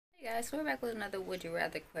Hey guys, so we're back with another Would You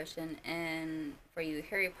Rather question, and for you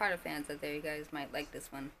Harry Potter fans out there, you guys might like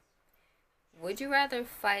this one. Would you rather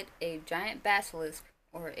fight a giant basilisk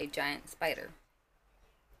or a giant spider?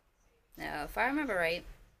 Now, if I remember right,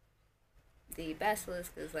 the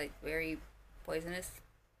basilisk is like very poisonous.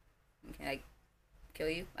 It can like kill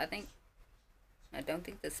you, I think. I don't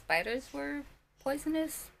think the spiders were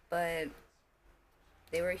poisonous, but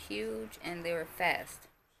they were huge and they were fast.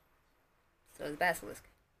 So it's basilisk.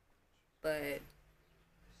 But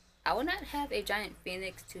I would not have a giant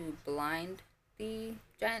phoenix to blind the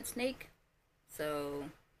giant snake. So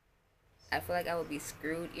I feel like I would be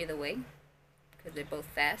screwed either way because they're both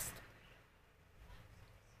fast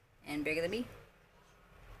and bigger than me,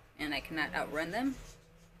 and I cannot outrun them.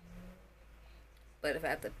 But if I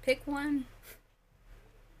have to pick one,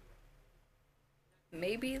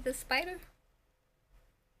 maybe the spider.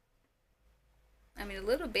 I mean, the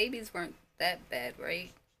little babies weren't that bad,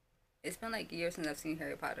 right? It's been like years since I've seen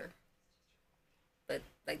Harry Potter, but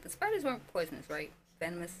like the spiders weren't poisonous, right?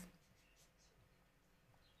 Venomous.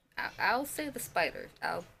 I'll say the spiders.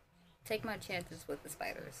 I'll take my chances with the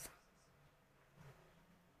spiders.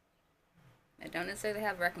 I don't necessarily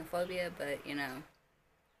have arachnophobia, but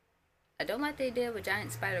I don't like the idea of a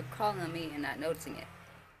giant spider crawling on me and not noticing it.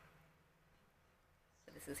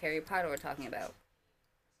 But this is Harry Potter we're talking about.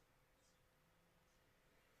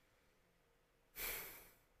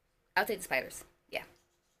 I'll take the spiders. Yeah.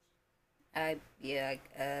 Yeah.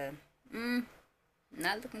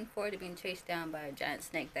 Not looking forward to being chased down by a giant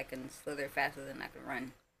snake that can slither faster than I can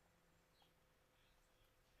run.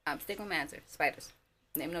 I'm sticking with my answer. Spiders.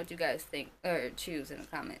 Let me know what you guys think or choose in the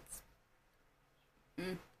comments.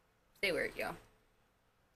 Stay weird, y'all.